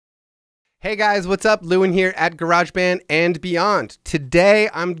Hey guys, what's up? Lewin here at GarageBand and Beyond. Today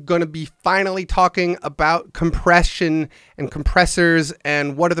I'm going to be finally talking about compression and compressors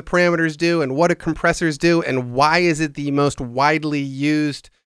and what do the parameters do and what do compressors do and why is it the most widely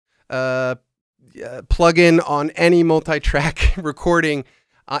used plugin on any multi-track recording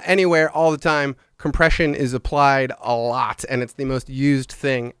anywhere all the time. Compression is applied a lot and it's the most used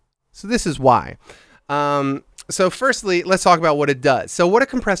thing. So this is why. So firstly, let's talk about what it does. So what a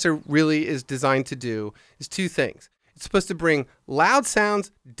compressor really is designed to do is two things. It's supposed to bring loud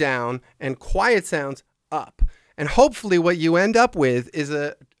sounds down and quiet sounds up. And hopefully what you end up with is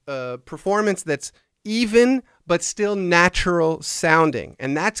a performance that's even but still natural sounding.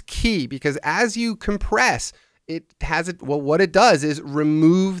 And that's key because as you compress, what it does is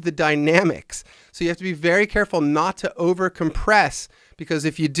remove the dynamics. So you have to be very careful not to over compress, because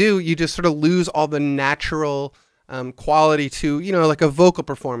if you do, you just sort of lose all the natural quality to, like a vocal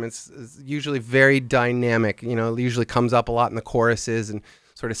performance is usually very dynamic. It usually comes up a lot in the choruses and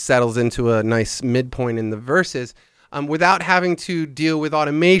sort of settles into a nice midpoint in the verses. Without having to deal with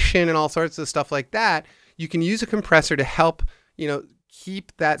automation and all sorts of stuff like that, you can use a compressor to help,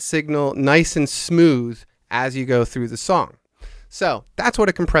 keep that signal nice and smooth as you go through the song. So that's what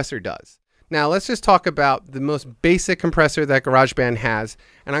a compressor does. Now let's just talk about the most basic compressor that GarageBand has,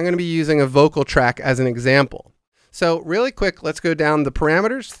 and I'm going to be using a vocal track as an example. So really quick, let's go down the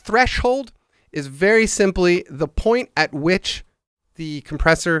parameters. Threshold is very simply the point at which the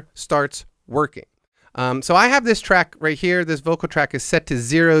compressor starts working. So I have this track right here. This vocal track is set to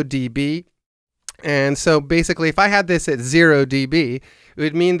 0 dB. And so basically if I had this at 0 dB, it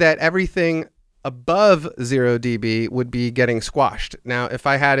would mean that everything above 0 dB would be getting squashed. Now, if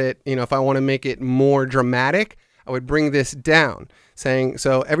I had it, if I want to make it more dramatic, I would bring this down, saying,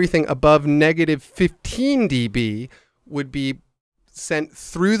 so everything above negative 15 dB would be sent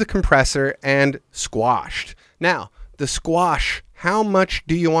through the compressor and squashed. Now, the squash, how much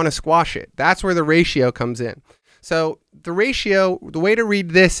do you want to squash it? That's where the ratio comes in. So the ratio, the way to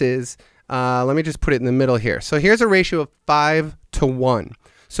read this is, let me just put it in the middle here. So here's a ratio of 5:1.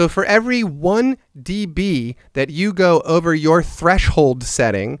 So for every 1 dB that you go over your threshold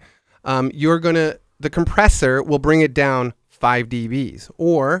setting, the compressor will bring it down 5 dBs.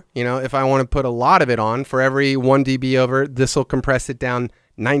 Or, if I want to put a lot of it on, for every 1 dB over, this will compress it down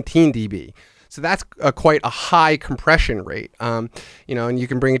 19 dB. So that's quite a high compression rate. And you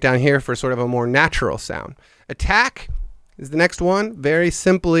can bring it down here for sort of a more natural sound. Attack is the next one. Very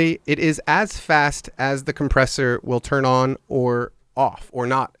simply, it is as fast as the compressor will turn on or off, or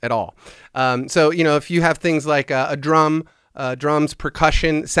not at all. So, if you have things like a drum, drums,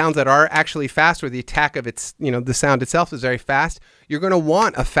 percussion, sounds that are actually fast, where the attack of its, the sound itself is very fast, you're going to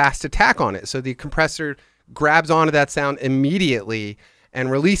want a fast attack on it. So the compressor grabs onto that sound immediately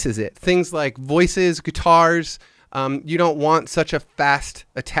and releases it. Things like voices, guitars, you don't want such a fast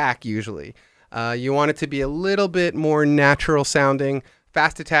attack usually. You want it to be a little bit more natural sounding.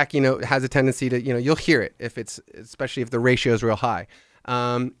 Fast attack, has a tendency to, you'll hear it especially if the ratio is real high.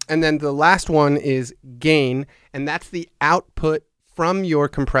 And then the last one is gain, and that's the output from your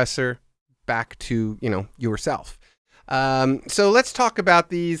compressor back to, yourself. So let's talk about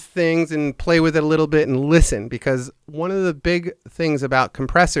these things and play with it a little bit and listen, because one of the big things about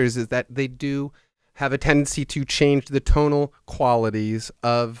compressors is that they do have a tendency to change the tonal qualities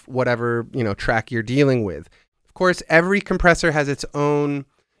of whatever, track you're dealing with. Of course, every compressor has its own,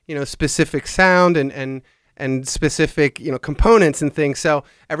 specific sound and specific, components and things. So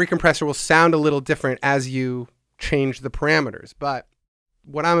every compressor will sound a little different as you change the parameters. But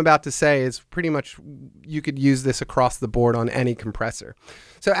what I'm about to say is pretty much you could use this across the board on any compressor.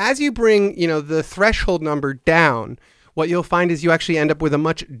 So as you bring, the threshold number down, what you'll find is you actually end up with a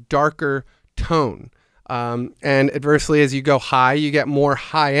much darker tone. And adversely, as you go high, you get more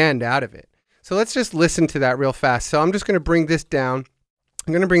high end out of it. So let's just listen to that real fast. So I'm just going to bring this down.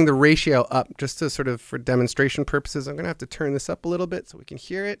 I'm going to bring the ratio up just to sort of, for demonstration purposes, I'm going to have to turn this up a little bit so we can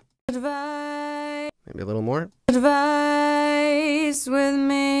hear it. Advice. Maybe a little more. Advice with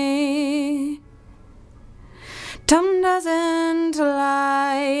me. Tom doesn't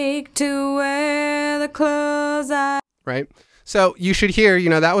like to wear the clothes Right? So you should hear,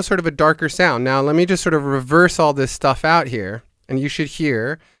 that was sort of a darker sound. Now let me just sort of reverse all this stuff out here, and you should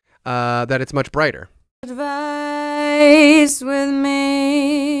hear that it's much brighter. Advice with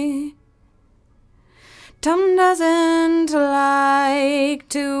me. Tom doesn't like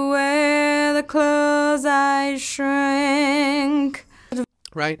to wear the clothes I shrink.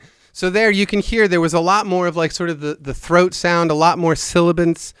 Right? So there you can hear there was a lot more of like sort of the throat sound, a lot more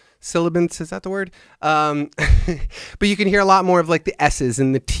sibilance Sibilants, is that the word? But you can hear a lot more of like the S's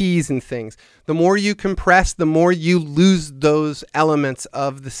and the T's and things. The more you compress, the more you lose those elements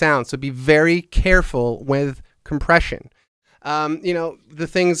of the sound. So be very careful with compression. You know, the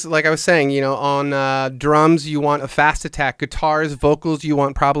things like I was saying, you know, on drums, you want a fast attack. Guitars, vocals, you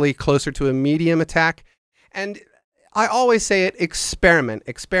want probably closer to a medium attack. And I always say it, experiment,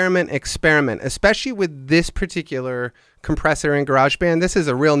 experiment, experiment, especially with this particular compressor in GarageBand. This is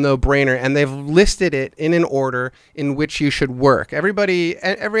a real no-brainer, and they've listed it in an order in which you should work.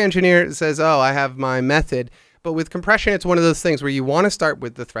 Every engineer says, oh, I have my method. But with compression, it's one of those things where you want to start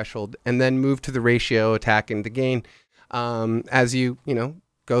with the threshold and then move to the ratio, attack, and the gain as you know,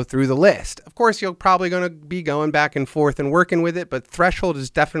 go through the list. Of course, you're probably going to be going back and forth and working with it, but threshold is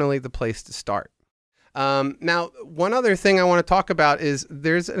definitely the place to start. Now, one other thing I want to talk about is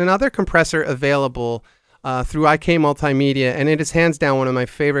there's another compressor available through IK Multimedia, and it is hands down one of my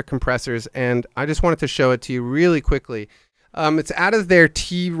favorite compressors, and I just wanted to show it to you really quickly. It's out of their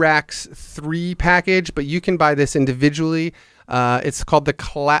T-Rax 3 package, but you can buy this individually. It's called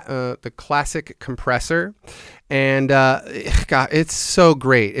the Classic Compressor, and God, it's so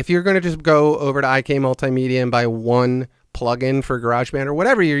great. If you're going to just go over to IK Multimedia and buy one plugin for GarageBand or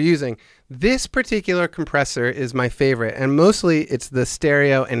whatever you're using, this particular compressor is my favorite, and mostly it's the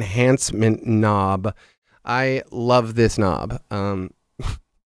stereo enhancement knob. I love this knob.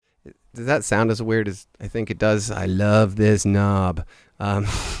 Does that sound as weird as I think it does? I love this knob.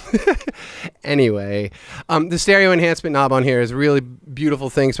 Anyway, the stereo enhancement knob on here is a really beautiful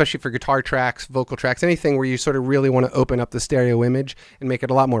thing, especially for guitar tracks, vocal tracks, anything where you sort of really want to open up the stereo image and make it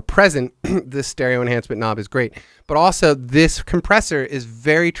a lot more present. This stereo enhancement knob is great. But also, this compressor is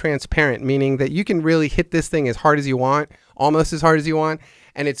very transparent, meaning that you can really hit this thing as hard as you want, almost as hard as you want,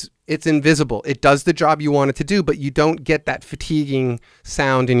 and it's invisible. It does the job you want it to do, but you don't get that fatiguing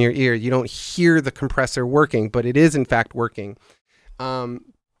sound in your ear. You don't hear the compressor working, but it is in fact working.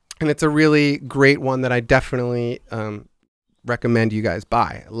 And it's a really great one that I definitely recommend you guys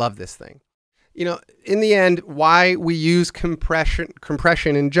buy. I love this thing. You know, in the end, why we use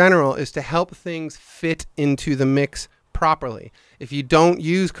compression in general is to help things fit into the mix properly. If you don't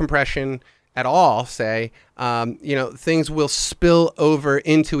use compression at all, say, you know, things will spill over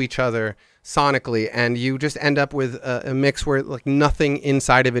into each other sonically, and you just end up with a mix where like nothing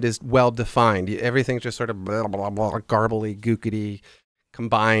inside of it is well defined. Everything's just sort of blah, blah, blah, garbly, gookity,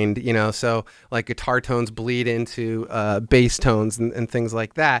 combined, you know, so like guitar tones bleed into bass tones and things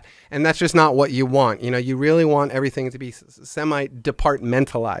like that, and that's just not what you want. You know, you really want everything to be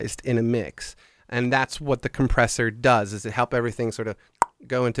semi-departmentalized in a mix, and that's what the compressor does, is it help everything sort of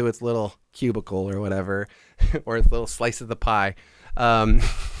go into its little cubicle or whatever, or its little slice of the pie,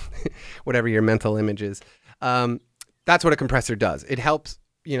 whatever your mental image is. That's what a compressor does. It helps,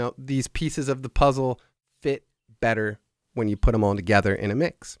 you know, these pieces of the puzzle fit better when you put them all together in a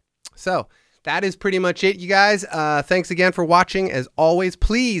mix. So that is pretty much it, you guys. Thanks again for watching. As always,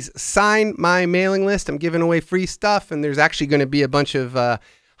 please sign my mailing list. I'm giving away free stuff, and there's actually going to be a bunch of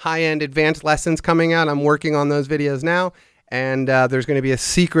high-end advanced lessons coming out. I'm working on those videos now, and there's going to be a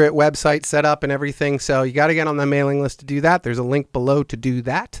secret website set up and everything, so you got to get on the mailing list to do that. There's a link below to do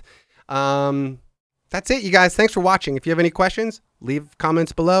that. That's it, you guys. Thanks for watching. If you have any questions, leave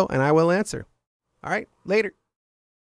comments below, and I will answer. All right, later.